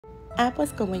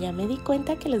Pues como ya me di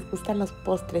cuenta que les gustan los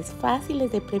postres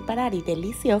fáciles de preparar y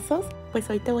deliciosos, pues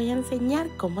hoy te voy a enseñar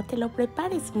cómo te lo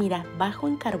prepares. Mira, bajo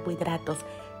en carbohidratos,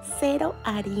 cero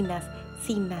harinas,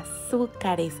 sin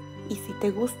azúcares. Y si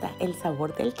te gusta el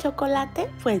sabor del chocolate,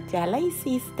 pues ya la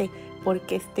hiciste,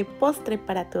 porque este postre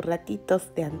para tus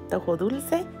ratitos de antojo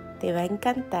dulce te va a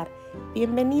encantar.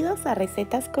 Bienvenidos a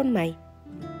Recetas con May.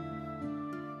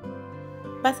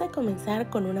 Vas a comenzar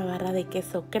con una barra de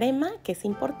queso crema, que es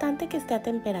importante que esté a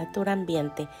temperatura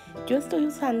ambiente. Yo estoy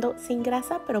usando sin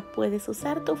grasa, pero puedes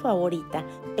usar tu favorita.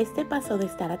 Este paso de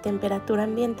estar a temperatura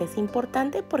ambiente es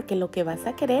importante porque lo que vas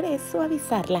a querer es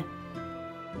suavizarla.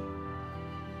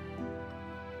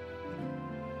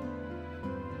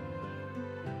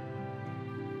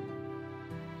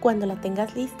 Cuando la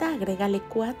tengas lista, agrégale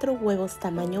 4 huevos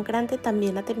tamaño grande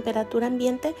también a temperatura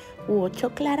ambiente u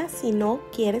 8 claras si no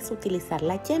quieres utilizar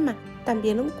la yema.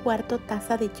 También un cuarto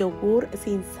taza de yogur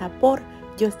sin sabor.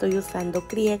 Yo estoy usando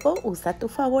griego, usa tu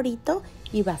favorito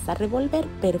y vas a revolver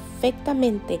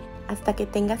perfectamente hasta que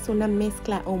tengas una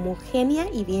mezcla homogénea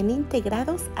y bien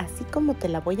integrados, así como te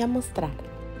la voy a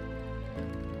mostrar.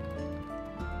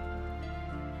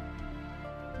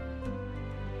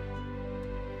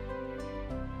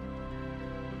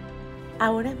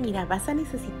 Ahora mira, vas a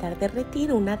necesitar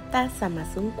derretir una taza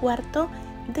más un cuarto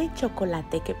de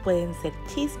chocolate, que pueden ser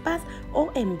chispas o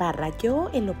en barra. Yo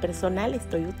en lo personal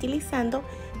estoy utilizando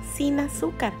sin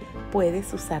azúcar.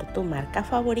 Puedes usar tu marca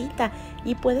favorita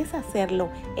y puedes hacerlo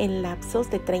en lapsos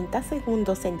de 30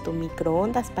 segundos en tu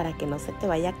microondas para que no se te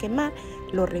vaya a quemar.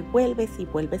 Lo revuelves y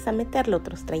vuelves a meterlo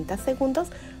otros 30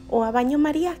 segundos o a baño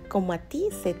María, como a ti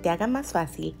se te haga más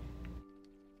fácil.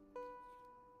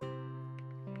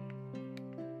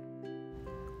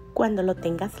 Cuando lo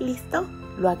tengas listo,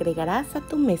 lo agregarás a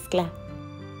tu mezcla.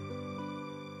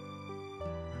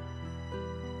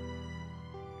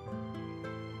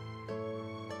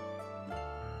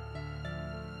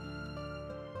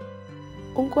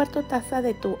 Un cuarto taza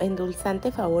de tu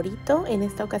endulzante favorito. En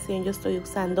esta ocasión yo estoy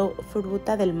usando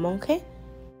fruta del monje.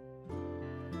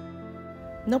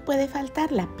 No puede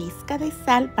faltar la pizca de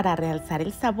sal para realzar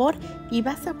el sabor y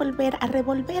vas a volver a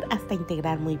revolver hasta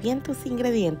integrar muy bien tus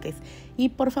ingredientes. Y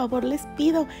por favor les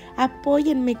pido,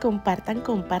 apóyenme,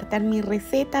 compartan mis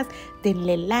recetas,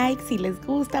 denle like si les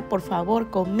gusta, por favor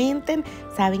comenten,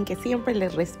 saben que siempre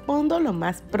les respondo lo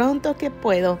más pronto que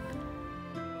puedo.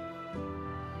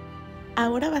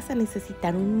 Ahora vas a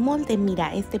necesitar un molde.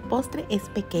 Mira, este postre es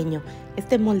pequeño.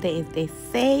 Este molde es de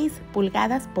 6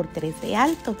 pulgadas por 3 de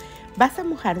alto. Vas a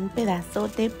mojar un pedazo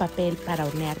de papel para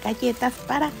hornear galletas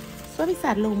para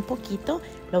suavizarlo un poquito.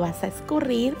 Lo vas a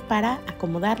escurrir para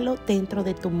acomodarlo dentro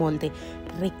de tu molde.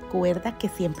 Recuerda que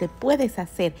siempre puedes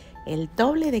hacer el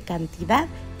doble de cantidad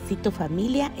si tu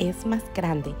familia es más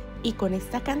grande. Y con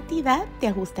esta cantidad te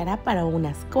ajustará para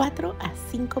unas 4 a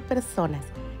 5 personas.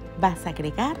 Vas a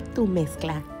agregar tu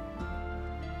mezcla.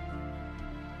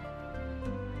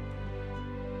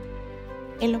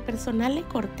 En lo personal le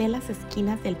corté las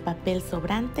esquinas del papel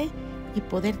sobrante y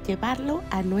poder llevarlo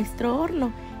a nuestro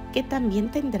horno, que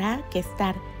también tendrá que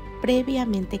estar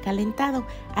previamente calentado.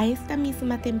 A esta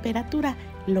misma temperatura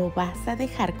lo vas a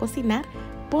dejar cocinar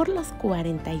por los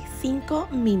 45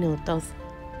 minutos.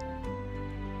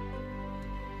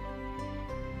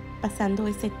 Pasando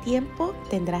ese tiempo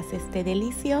tendrás este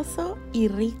delicioso y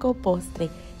rico postre,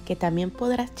 que también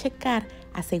podrás checar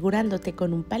asegurándote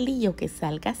con un palillo que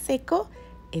salga seco.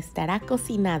 Estará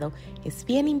cocinado. Es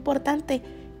bien importante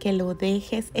que lo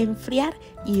dejes enfriar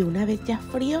y una vez ya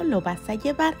frío lo vas a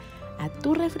llevar a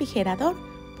tu refrigerador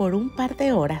por un par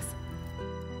de horas.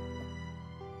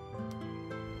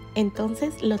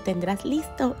 Entonces lo tendrás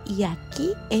listo y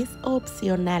aquí es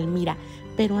opcional, mira,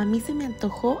 pero a mí se me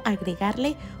antojó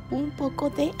agregarle un poco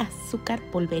de azúcar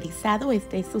pulverizado.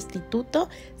 Este es sustituto,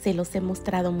 se los he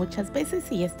mostrado muchas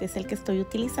veces y este es el que estoy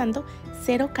utilizando,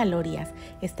 0 calorías.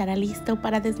 Estará listo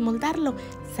para desmoldarlo.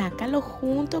 Sácalo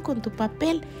junto con tu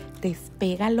papel,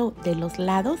 despégalo de los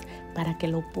lados para que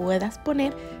lo puedas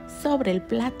poner sobre el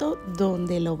plato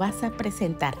donde lo vas a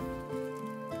presentar.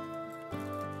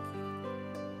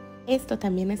 Esto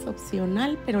también es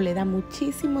opcional, pero le da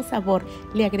muchísimo sabor.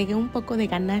 Le agregué un poco de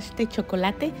ganache de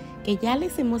chocolate que ya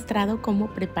les he mostrado cómo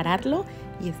prepararlo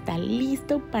y está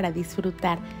listo para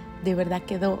disfrutar. De verdad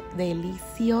quedó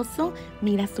delicioso.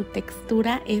 Mira, su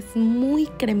textura es muy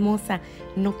cremosa,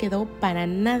 no quedó para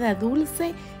nada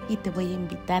dulce y te voy a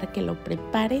invitar a que lo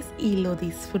prepares y lo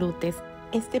disfrutes.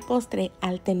 Este postre,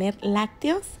 al tener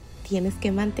lácteos, tienes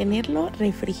que mantenerlo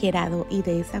refrigerado y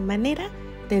de esa manera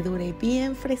te dure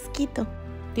bien fresquito.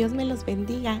 Dios me los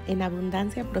bendiga en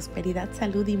abundancia, prosperidad,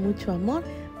 salud y mucho amor.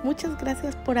 Muchas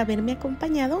gracias por haberme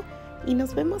acompañado y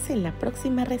nos vemos en la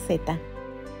próxima receta.